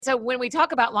So when we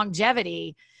talk about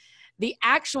longevity, the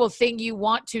actual thing you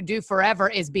want to do forever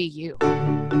is be you.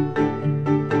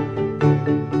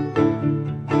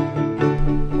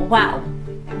 Wow.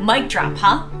 Mic drop,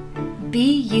 huh?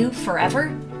 Be you forever?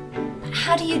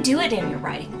 How do you do it in your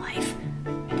writing life?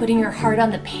 Putting your heart on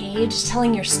the page,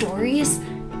 telling your stories,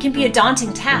 can be a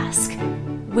daunting task.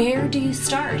 Where do you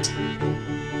start?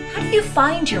 How do you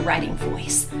find your writing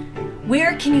voice?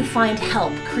 Where can you find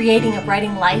help creating a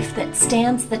writing life that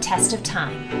stands the test of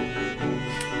time?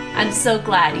 I'm so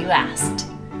glad you asked.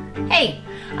 Hey,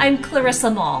 I'm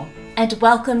Clarissa Moll, and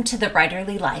welcome to The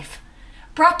Writerly Life,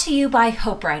 brought to you by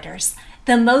Hope Writers,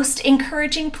 the most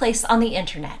encouraging place on the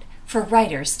internet for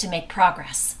writers to make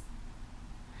progress.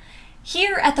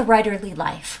 Here at The Writerly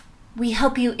Life, we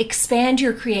help you expand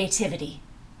your creativity,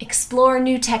 explore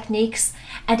new techniques,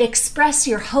 and express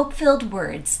your hope-filled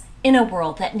words in a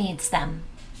world that needs them.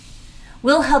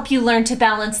 We'll help you learn to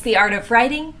balance the art of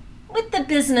writing with the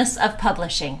business of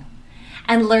publishing,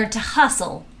 and learn to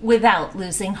hustle without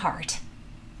losing heart.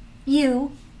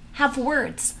 You have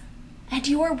words, and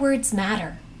your words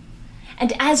matter.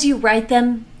 And as you write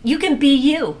them, you can be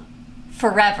you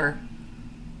forever.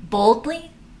 Boldly,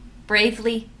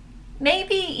 bravely,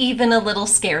 maybe even a little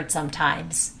scared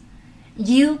sometimes.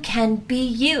 You can be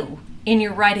you in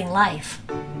your writing life.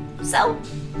 So,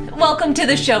 welcome to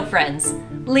the show, friends.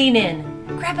 Lean in,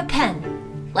 grab a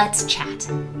pen, let's chat.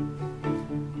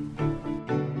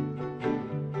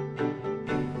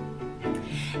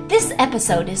 This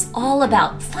episode is all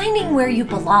about finding where you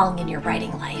belong in your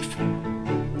writing life.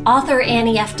 Author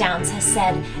Annie F. Downs has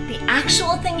said the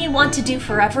actual thing you want to do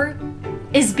forever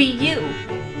is be you.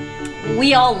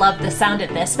 We all love the sound of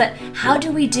this, but how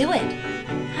do we do it?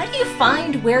 How do you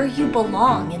find where you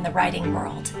belong in the writing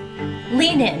world?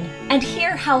 Lean in and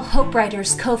hear how Hope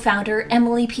Writers co-founder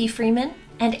Emily P. Freeman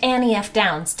and Annie F.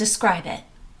 Downs describe it.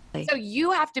 So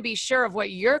you have to be sure of what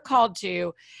you're called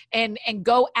to and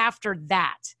go after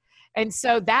that. And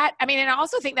so that, I mean, and I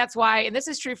also think that's why, and this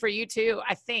is true for you too,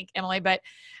 I think, Emily, but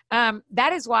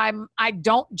that is why I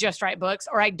don't just write books,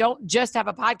 or I don't just have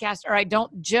a podcast, or I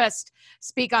don't just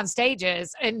speak on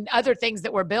stages and other things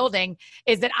that we're building,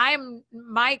 is that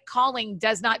my calling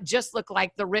does not just look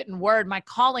like the written word. My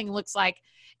calling looks like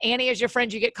Annie is your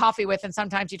friend you get coffee with, and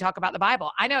sometimes you talk about the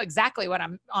Bible. I know exactly what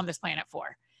I'm on this planet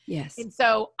for. Yes. And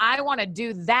so I want to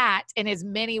do that in as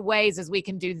many ways as we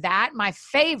can do that. My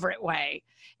favorite way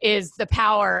is the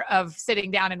power of sitting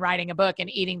down and writing a book and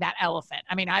eating that elephant.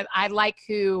 I mean, I like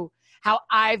how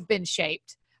I've been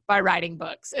shaped by writing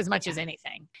books as much as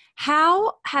anything.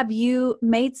 How have you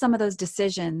made some of those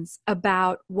decisions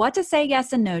about what to say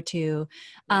yes and no to?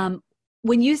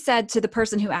 When you said to the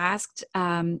person who asked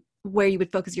where you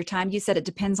would focus your time, you said it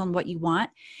depends on what you want.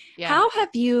 Yeah. How have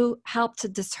you helped to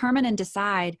determine and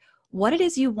decide what it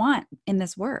is you want in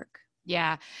this work?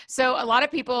 Yeah. So a lot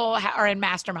of people are in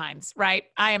masterminds, right?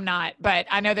 I am not, but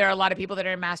I know there are a lot of people that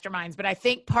are in masterminds, but I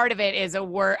think part of it is a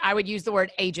word, I would use the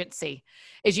word agency,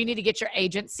 is you need to get your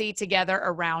agency together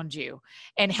around you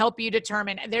and help you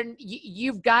determine.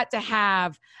 You've got to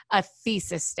have a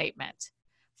thesis statement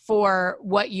for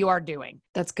what you are doing.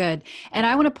 That's good. And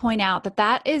I want to point out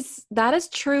that is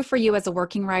true for you as a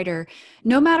working writer,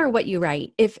 no matter what you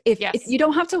write. If you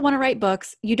don't have to want to write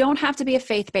books, you don't have to be a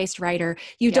faith-based writer.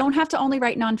 You don't have to only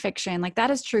write nonfiction. Like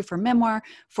that is true for memoir,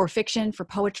 for fiction, for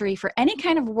poetry, for any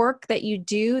kind of work that you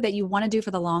do, that you want to do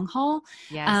for the long haul.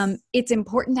 Yes. It's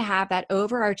important to have that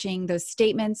overarching, those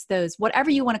statements, those, whatever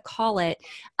you want to call it,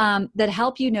 that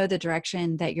help you know the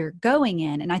direction that you're going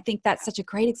in. And I think that's such a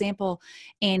great example,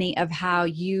 Annie, of how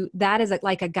that is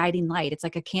like a guiding light. It's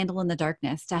like a candle in the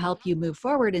darkness to help you move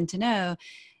forward and to know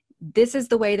this is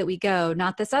the way that we go.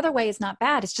 Not this other way is not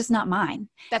bad. It's just not mine.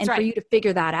 That's right. For you to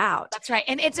figure that out. That's right.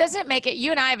 And it doesn't make it,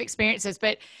 you and I have experienced this,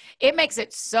 but it makes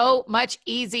it so much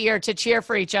easier to cheer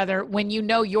for each other when you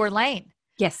know your lane.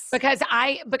 Yes.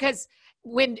 Because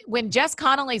when Jess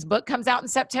Connolly's book comes out in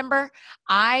September,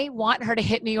 I want her to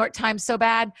hit New York Times so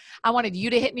bad. I wanted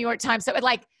you to hit New York Times. So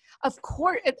of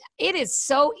course, it is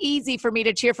so easy for me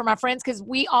to cheer for my friends because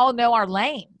we all know our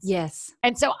lanes. Yes.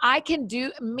 And so I can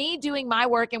doing my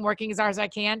work and working as hard as I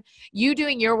can, you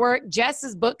doing your work,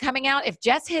 Jess's book coming out. If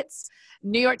Jess hits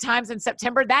New York Times in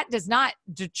September, that does not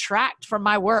detract from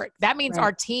my work. That means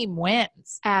our team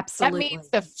wins. Absolutely.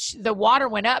 That means the water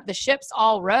went up, the ships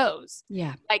all rose.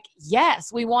 Yeah. Like,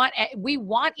 yes, we want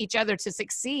each other to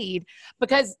succeed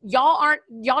because y'all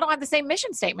don't have the same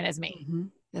mission statement as me. Mm-hmm.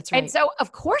 That's right. And so,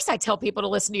 of course, I tell people to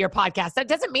listen to your podcast. That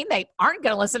doesn't mean they aren't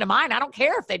going to listen to mine. I don't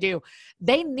care if they do.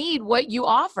 They need what you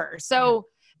offer. So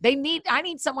I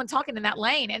need someone talking in that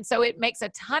lane. And so it makes a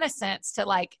ton of sense to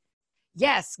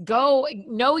yes, go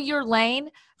know your lane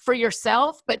for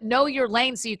yourself, but know your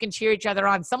lane so you can cheer each other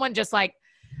on. Someone just like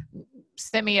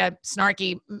sent me a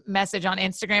snarky message on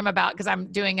Instagram about, because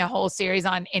I'm doing a whole series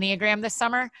on Enneagram this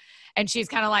summer. And she's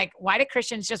kind of like, why do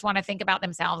Christians just want to think about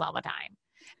themselves all the time?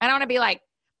 And I want to be like,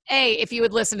 A, if you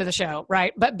would listen to the show,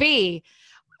 right? But B,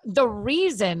 the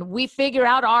reason we figure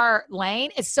out our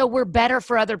lane is so we're better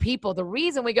for other people. The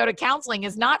reason we go to counseling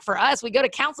is not for us. We go to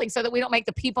counseling so that we don't make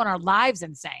the people in our lives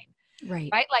insane.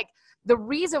 Right. Like the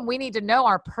reason we need to know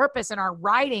our purpose in our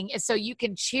writing is so you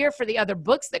can cheer for the other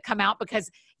books that come out, because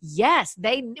yes,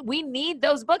 we need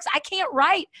those books. I can't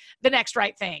write the next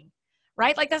right thing,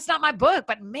 right? Like that's not my book,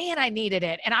 but man, I needed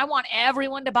it. And I want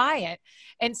everyone to buy it.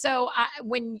 And so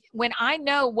when I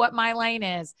know what my lane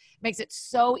is, it makes it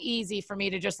so easy for me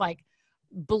to just like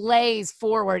blaze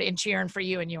forward and cheering for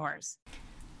you and yours.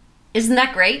 Isn't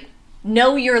that great?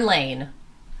 Know your lane.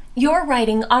 Your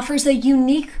writing offers a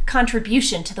unique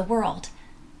contribution to the world.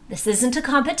 This isn't a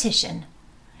competition.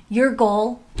 Your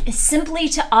goal is simply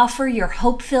to offer your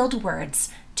hope-filled words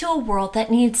to a world that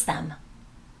needs them.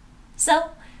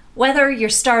 So, whether you're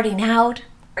starting out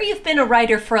or you've been a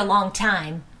writer for a long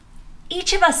time,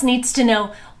 each of us needs to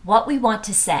know what we want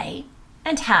to say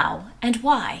and how and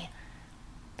why.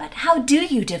 But how do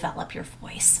you develop your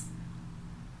voice?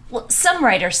 Well, some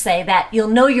writers say that you'll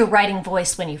know your writing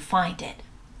voice when you find it.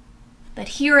 But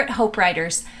here at Hope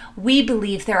Writers, we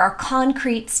believe there are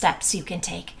concrete steps you can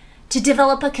take to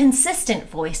develop a consistent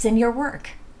voice in your work.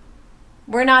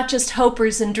 We're not just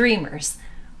hopers and dreamers,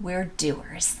 we're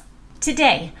doers.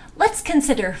 Today, let's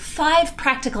consider 5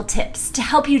 practical tips to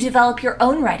help you develop your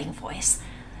own writing voice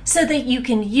so that you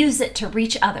can use it to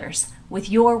reach others with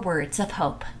your words of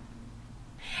hope.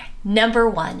 Number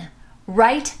 1,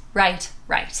 write, write,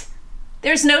 write.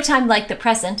 There's no time like the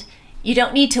present. You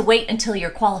don't need to wait until you're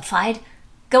qualified.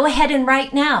 Go ahead and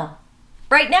write now.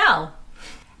 Right now.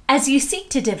 As you seek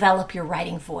to develop your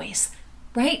writing voice,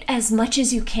 write as much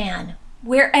as you can,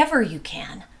 wherever you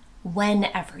can,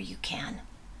 whenever you can.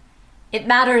 It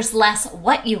matters less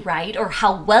what you write or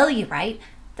how well you write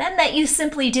than that you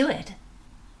simply do it.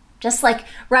 Just like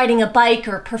riding a bike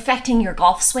or perfecting your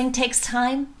golf swing takes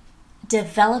time,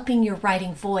 developing your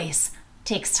writing voice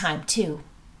takes time too.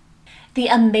 The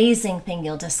amazing thing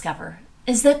you'll discover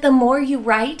is that the more you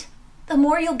write, the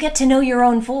more you'll get to know your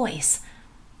own voice,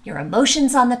 your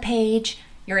emotions on the page,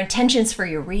 your intentions for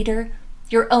your reader,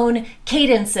 your own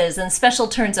cadences and special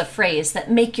turns of phrase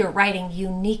that make your writing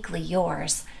uniquely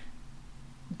yours.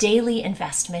 Daily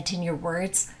investment in your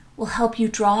words will help you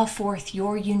draw forth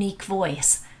your unique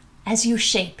voice as you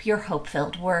shape your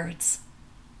hope-filled words.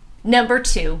 Number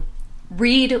 2,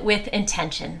 read with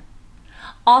intention.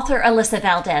 Author Alyssa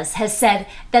Valdez has said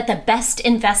that the best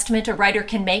investment a writer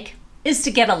can make is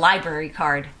to get a library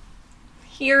card.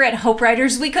 Here at Hope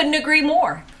Writers, we couldn't agree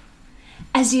more.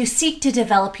 As you seek to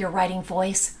develop your writing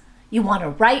voice, you want to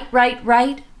write,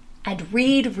 and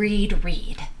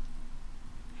read.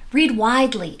 Read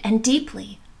widely and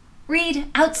deeply. Read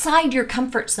outside your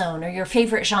comfort zone or your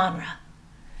favorite genre.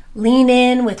 Lean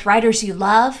in with writers you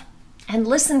love and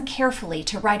listen carefully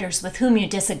to writers with whom you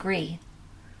disagree.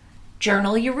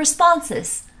 Journal your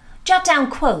responses. Jot down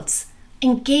quotes.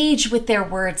 Engage with their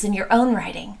words in your own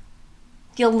writing.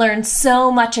 You'll learn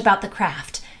so much about the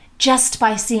craft just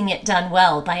by seeing it done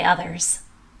well by others.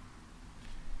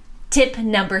 Tip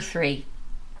number 3,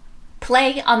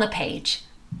 play on the page.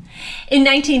 In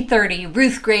 1930,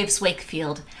 Ruth Graves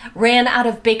Wakefield ran out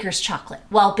of baker's chocolate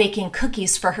while baking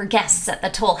cookies for her guests at the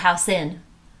Toll House Inn.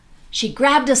 She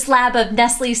grabbed a slab of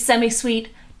Nestle's semi-sweet,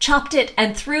 chopped it,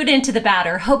 and threw it into the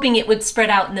batter, hoping it would spread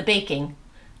out in the baking.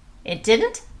 It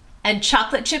didn't, and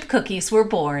chocolate chip cookies were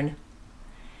born.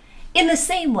 In the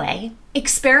same way,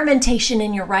 experimentation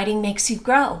in your writing makes you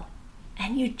grow,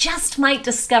 and you just might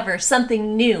discover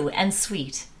something new and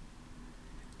sweet.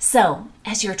 So,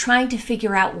 as you're trying to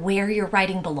figure out where your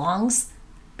writing belongs,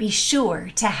 be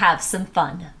sure to have some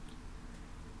fun.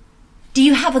 Do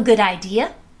you have a good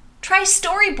idea? Try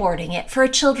storyboarding it for a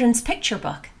children's picture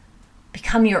book.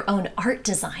 Become your own art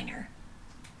designer.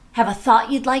 Have a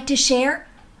thought you'd like to share?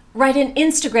 Write an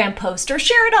Instagram post or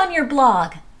share it on your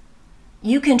blog.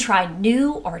 You can try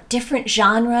new or different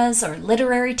genres or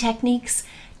literary techniques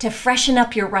to freshen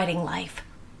up your writing life,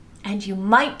 and you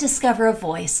might discover a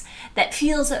voice that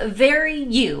feels very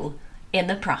you in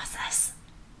the process.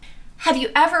 Have you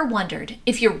ever wondered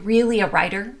if you're really a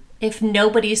writer, if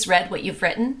nobody's read what you've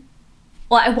written?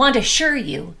 Well, I want to assure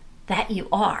you that you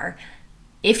are.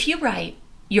 If you write,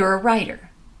 you're a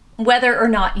writer, whether or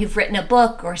not you've written a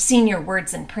book or seen your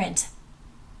words in print.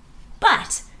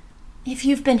 But if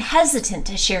you've been hesitant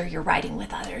to share your writing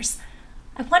with others,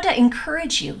 I want to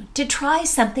encourage you to try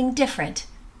something different.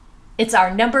 It's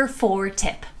our number 4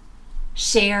 tip.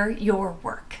 Share your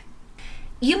work.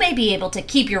 You may be able to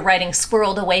keep your writing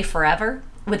squirreled away forever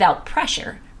without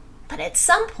pressure, but at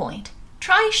some point,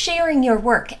 try sharing your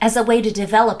work as a way to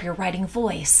develop your writing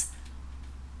voice.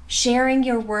 Sharing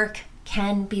your work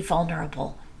can be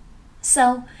vulnerable.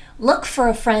 So, look for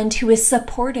a friend who is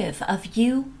supportive of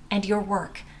you and your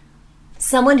work.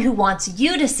 Someone who wants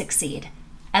you to succeed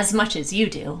as much as you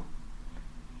do.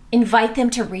 Invite them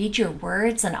to read your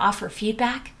words and offer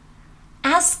feedback.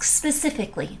 Ask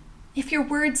specifically if your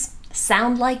words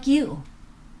sound like you.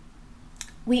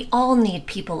 We all need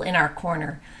people in our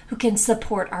corner who can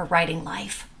support our writing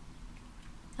life.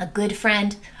 A good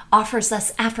friend offers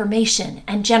us affirmation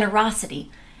and generosity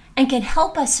and can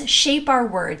help us shape our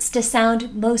words to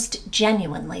sound most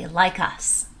genuinely like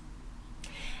us.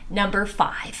 Number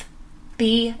 5,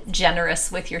 be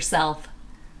generous with yourself.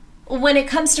 When it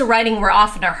comes to writing, we're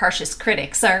often our harshest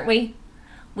critics, aren't we?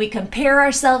 We compare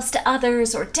ourselves to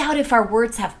others or doubt if our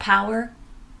words have power.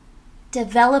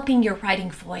 Developing your writing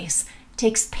voice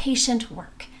takes patient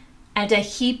work and a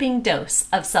heaping dose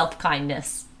of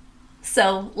self-kindness.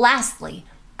 So, lastly,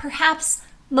 perhaps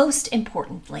most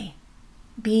importantly,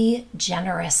 be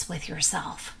generous with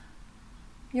yourself.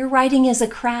 Your writing is a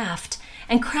craft,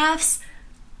 and crafts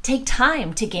take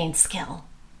time to gain skill.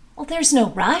 Well, there's no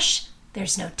rush,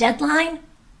 there's no deadline.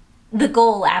 The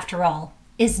goal, after all,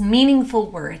 is meaningful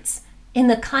words in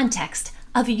the context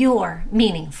of your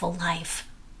meaningful life.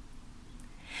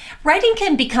 Writing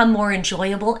can become more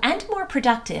enjoyable and more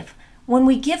productive when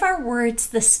we give our words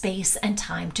the space and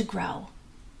time to grow.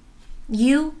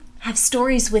 You have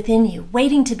stories within you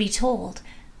waiting to be told.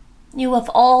 You have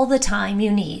all the time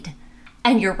you need,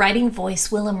 and your writing voice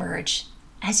will emerge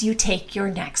as you take your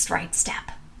next right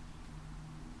step.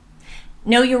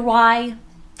 Know your why,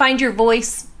 find your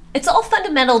voice. It's all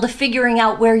fundamental to figuring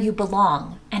out where you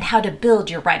belong and how to build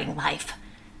your writing life.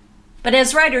 But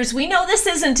as writers, we know this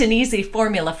isn't an easy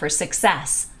formula for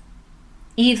success.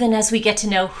 Even as we get to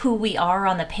know who we are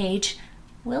on the page,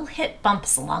 we'll hit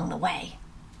bumps along the way.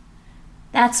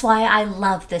 That's why I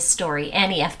love this story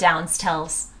Annie F. Downs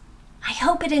tells. I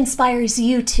hope it inspires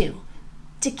you too,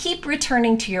 to keep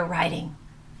returning to your writing,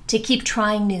 to keep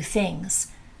trying new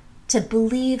things, to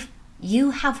believe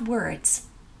you have words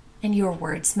and your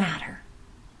words matter.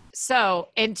 So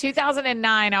in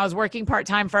 2009, I was working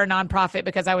part-time for a nonprofit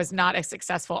because I was not a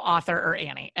successful author or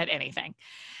at anything.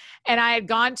 And I had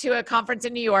gone to a conference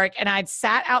in New York, and I'd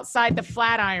sat outside the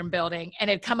Flatiron Building and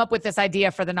had come up with this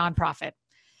idea for the nonprofit.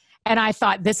 And I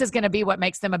thought, this is going to be what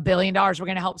makes them $1 billion. We're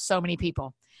going to help so many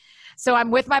people. So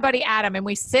I'm with my buddy Adam, and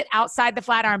we sit outside the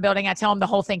Flatiron Building. I tell him the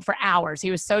whole thing for hours.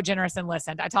 He was so generous and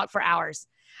listened. I talked for hours.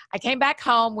 I came back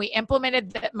home. We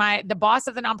implemented the boss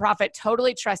of the nonprofit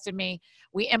totally trusted me.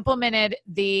 We implemented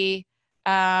the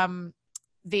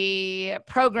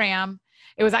program.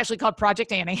 It was actually called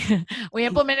Project Annie. We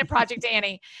implemented Project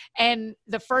Annie, and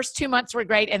the first 2 months were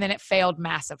great, and then it failed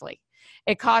massively.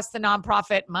 It cost the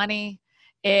nonprofit money.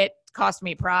 It cost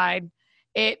me pride.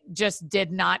 It just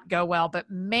did not go well, but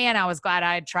man, I was glad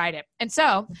I had tried it. And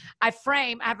so I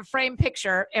have a framed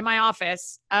picture in my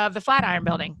office of the Flatiron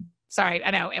Building. Sorry,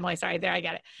 I know, Emily, sorry, there, I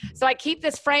get it. So I keep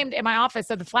this framed in my office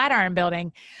of the Flatiron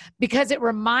Building because it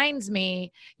reminds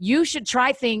me you should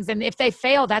try things, and if they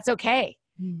fail, that's okay.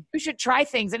 You should try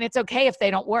things, and it's okay if they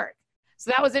don't work.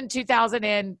 So that was in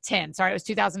 2010. Sorry, it was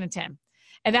 2010.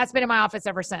 And that's been in my office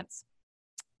ever since.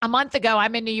 A month ago,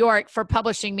 I'm in New York for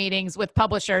publishing meetings with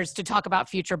publishers to talk about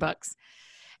future books.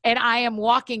 And I am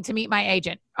walking to meet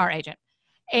our agent.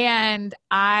 And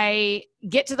I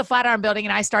get to the Flatiron Building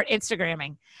and I start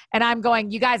Instagramming. And I'm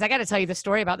going, you guys, I got to tell you the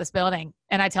story about this building.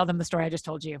 And I tell them the story I just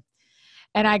told you.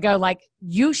 And I go like,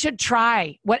 you should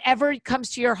try whatever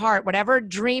comes to your heart, whatever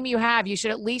dream you have, you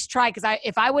should at least try. Because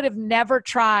if I would have never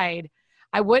tried,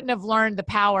 I wouldn't have learned the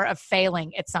power of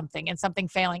failing at something and something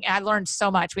failing. And I learned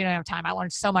so much. We don't have time. I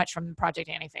learned so much from Project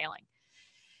Annie failing.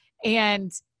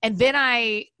 And then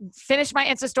I finished my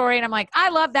Insta story and I'm like,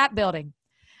 I love that building.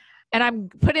 And I'm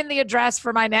putting the address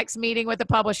for my next meeting with the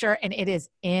publisher, and it is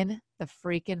in the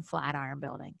freaking Flatiron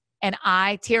Building. And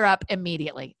I tear up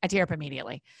immediately.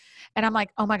 And I'm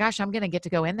like, oh my gosh, I'm going to get to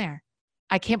go in there.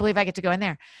 I can't believe I get to go in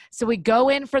there. So we go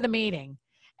in for the meeting,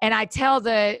 and I tell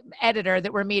the editor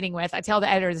that we're meeting with, I tell the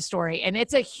editor the story. And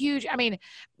it's a huge,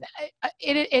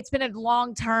 it's been a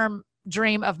long-term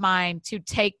dream of mine to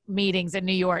take meetings in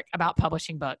New York about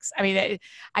publishing books. I mean,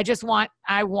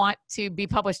 I want to be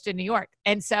published in New York.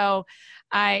 And so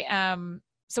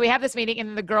so we have this meeting,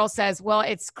 and the girl says, well,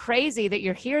 it's crazy that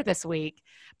you're here this week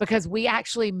because we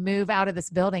actually move out of this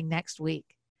building next week.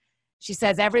 she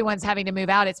says, everyone's having to move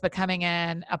out. It's becoming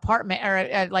an apartment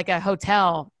or like a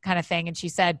hotel kind of thing. And she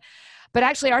said, but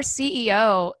actually our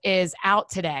CEO is out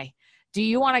today. Do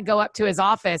you want to go up to his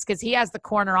office? Because he has the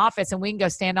corner office and we can go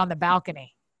stand on the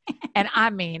balcony. And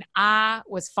I mean, I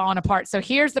was falling apart. So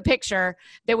here's the picture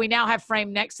that we now have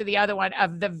framed next to the other one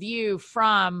of the view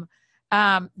from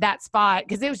that spot.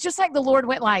 Because it was just like the Lord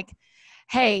went like,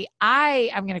 hey,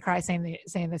 I'm going to cry saying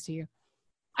this to you.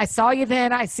 I saw you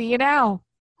then, I see you now.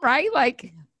 Right?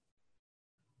 Like,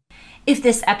 if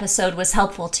this episode was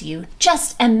helpful to you,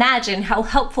 just imagine how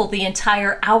helpful the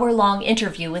entire hour-long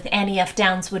interview with Annie F.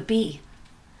 Downs would be.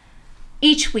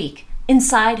 Each week,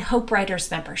 inside Hope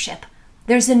Writers membership,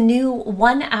 there's a new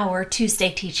 1-hour Tuesday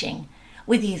teaching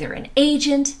with either an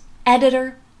agent,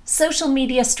 editor, social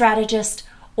media strategist,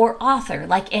 or author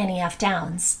like Annie F.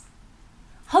 Downs.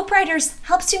 Hope Writers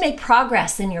helps you make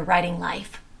progress in your writing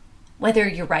life, whether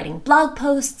you're writing blog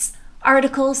posts,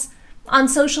 articles, on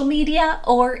social media,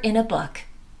 or in a book.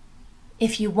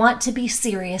 If you want to be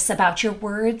serious about your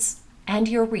words and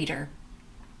your reader,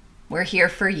 we're here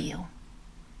for you.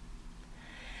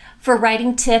 For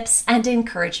writing tips and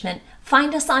encouragement,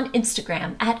 find us on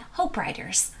Instagram at Hope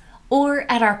Writers or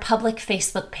at our public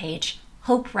Facebook page,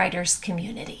 Hope Writers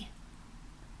Community.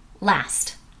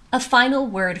 Last, a final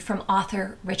word from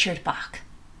author Richard Bach.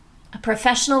 A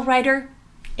professional writer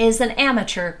is an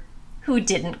amateur who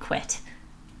didn't quit.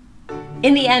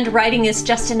 In the end, writing is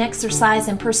just an exercise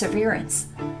in perseverance.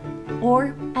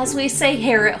 Or, as we say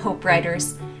here at Hope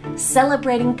Writers,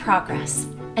 celebrating progress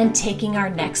and taking our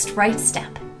next right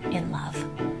step in love.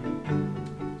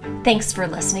 Thanks for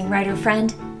listening, writer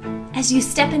friend. As you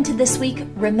step into this week,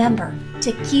 remember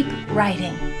to keep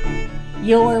writing.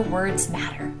 Your words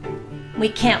matter. We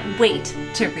can't wait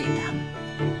to read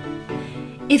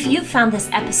them. If you found this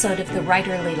episode of The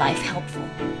Writerly Life helpful,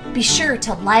 be sure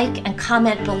to like and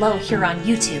comment below here on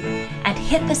YouTube and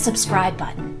hit the subscribe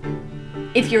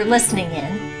button. If you're listening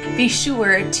in, be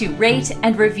sure to rate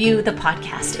and review the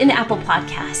podcast in Apple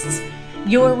Podcasts.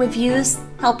 Your reviews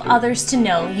help others to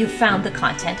know you found the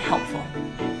content helpful.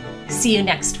 See you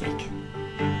next week.